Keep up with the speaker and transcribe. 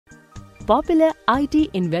Popular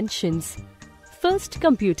IT inventions. First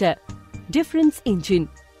computer. Difference engine,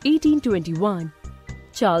 1821.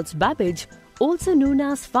 Charles Babbage, also known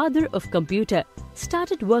as father of computer,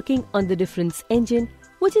 started working on the difference engine,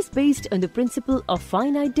 which is based on the principle of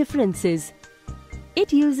finite differences.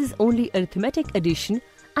 It uses only arithmetic addition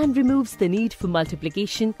and removes the need for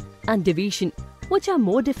multiplication and division, which are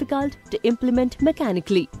more difficult to implement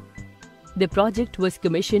mechanically. The project was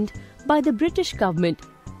commissioned by the British government,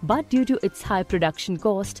 but due to its high production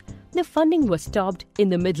cost, the funding was stopped in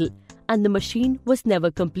the middle and the machine was never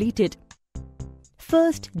completed.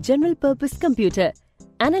 First general-purpose computer,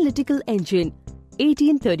 analytical engine,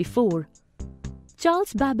 1834.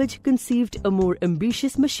 Charles Babbage conceived a more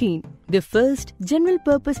ambitious machine, the first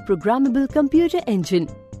general-purpose programmable computer engine,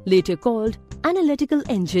 later called analytical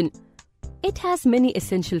engine. It has many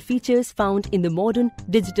essential features found in the modern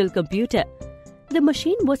digital computer. The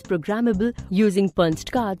machine was programmable using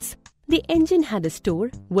punched cards. The engine had a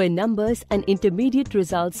store where numbers and intermediate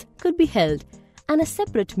results could be held, and a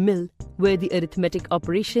separate mill where the arithmetic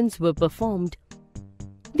operations were performed.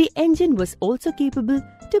 The engine was also capable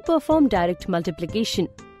to perform direct multiplication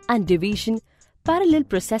and division, parallel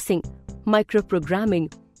processing,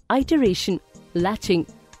 microprogramming, iteration, latching,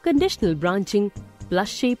 conditional branching, plus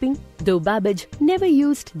shaping, though Babbage never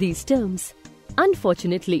used these terms.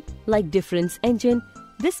 Unfortunately, like difference engine,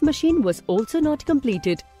 this machine was also not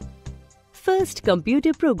completed. First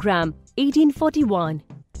computer program, 1841.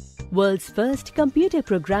 World's first computer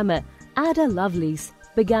programmer, Ada Lovelace,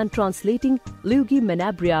 began translating Luigi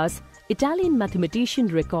Manabria's Italian mathematician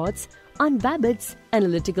records on Babbage's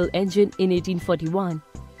analytical engine in 1841.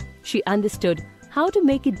 She understood how to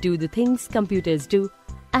make it do the things computers do,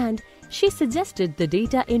 and she suggested the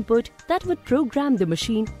data input that would program the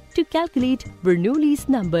machine to calculate Bernoulli's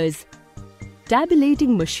numbers.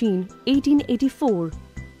 Tabulating machine, 1884.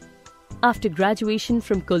 After graduation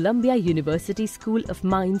from Columbia University School of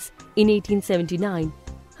Mines in 1879,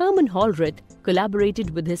 Herman Hollerith collaborated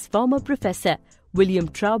with his former professor, William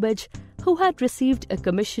Trowbridge, who had received a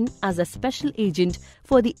commission as a special agent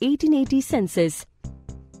for the 1880 census.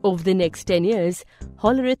 Over the next 10 years,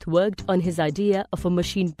 Hollerith worked on his idea of a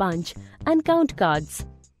machine punch and count cards.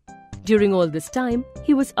 During all this time,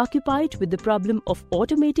 he was occupied with the problem of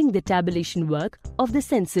automating the tabulation work of the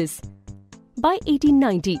census. By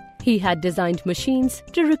 1890, he had designed machines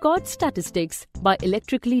to record statistics by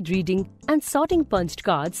electrically reading and sorting punched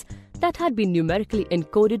cards that had been numerically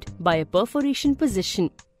encoded by a perforation position.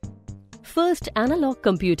 First analog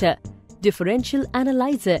computer, differential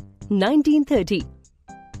analyzer, 1930.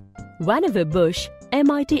 Vannevar Bush,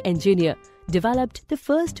 MIT engineer, developed the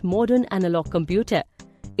first modern analog computer.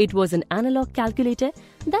 It was an analog calculator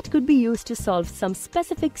that could be used to solve some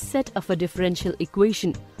specific set of a differential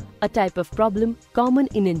equation, a type of problem common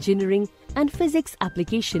in engineering and physics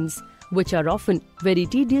applications, which are often very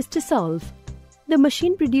tedious to solve. The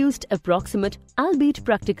machine produced approximate, albeit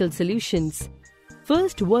practical solutions.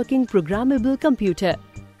 First working programmable computer,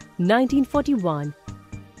 1941.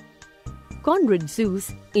 Conrad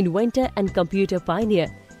Zuse, inventor and computer pioneer,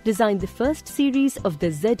 designed the first series of the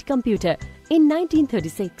Z computer in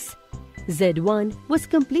 1936. Z1 was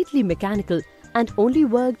completely mechanical and only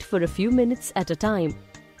worked for a few minutes at a time.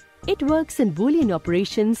 It works in Boolean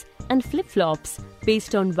operations and flip-flops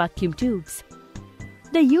based on vacuum tubes.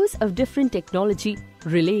 The use of different technology,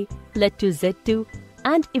 relay, led to Z2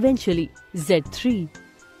 and eventually Z3.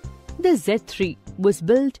 The Z3 was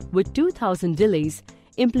built with 2000 delays,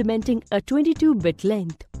 implementing a 22-bit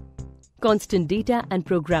length. Constant data and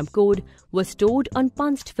program code was stored on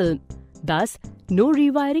punched film. Thus, no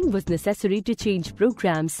rewiring was necessary to change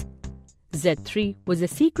programs. Z3 was a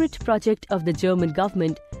secret project of the German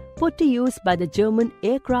government put to use by the German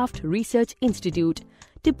Aircraft Research Institute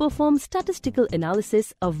to perform statistical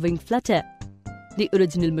analysis of wing flutter. The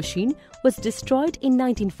original machine was destroyed in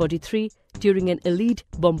 1943 during an Allied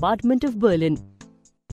bombardment of Berlin.